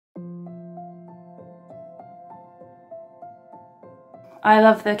I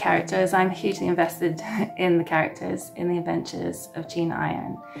love the characters. I'm hugely invested in the characters, in the adventures of Gina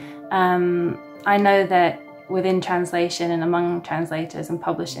Iron. I know that within translation and among translators and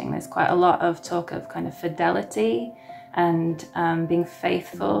publishing, there's quite a lot of talk of kind of fidelity and being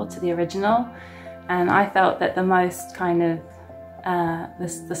faithful to the original. And I felt that the most kind of,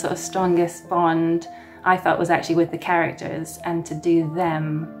 the sort of strongest bond I felt was actually with the characters and to do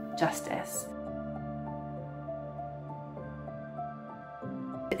them justice.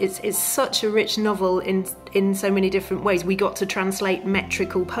 It's such a rich novel in so many different ways. We got to translate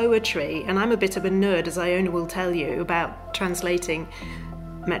metrical poetry, and I'm a bit of a nerd, as Iona will tell you, about translating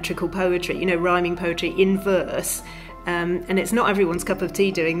metrical poetry, you know, rhyming poetry in verse. And it's not everyone's cup of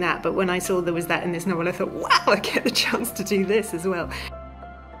tea doing that, but when I saw there was that in this novel, I thought, wow, I get the chance to do this as well.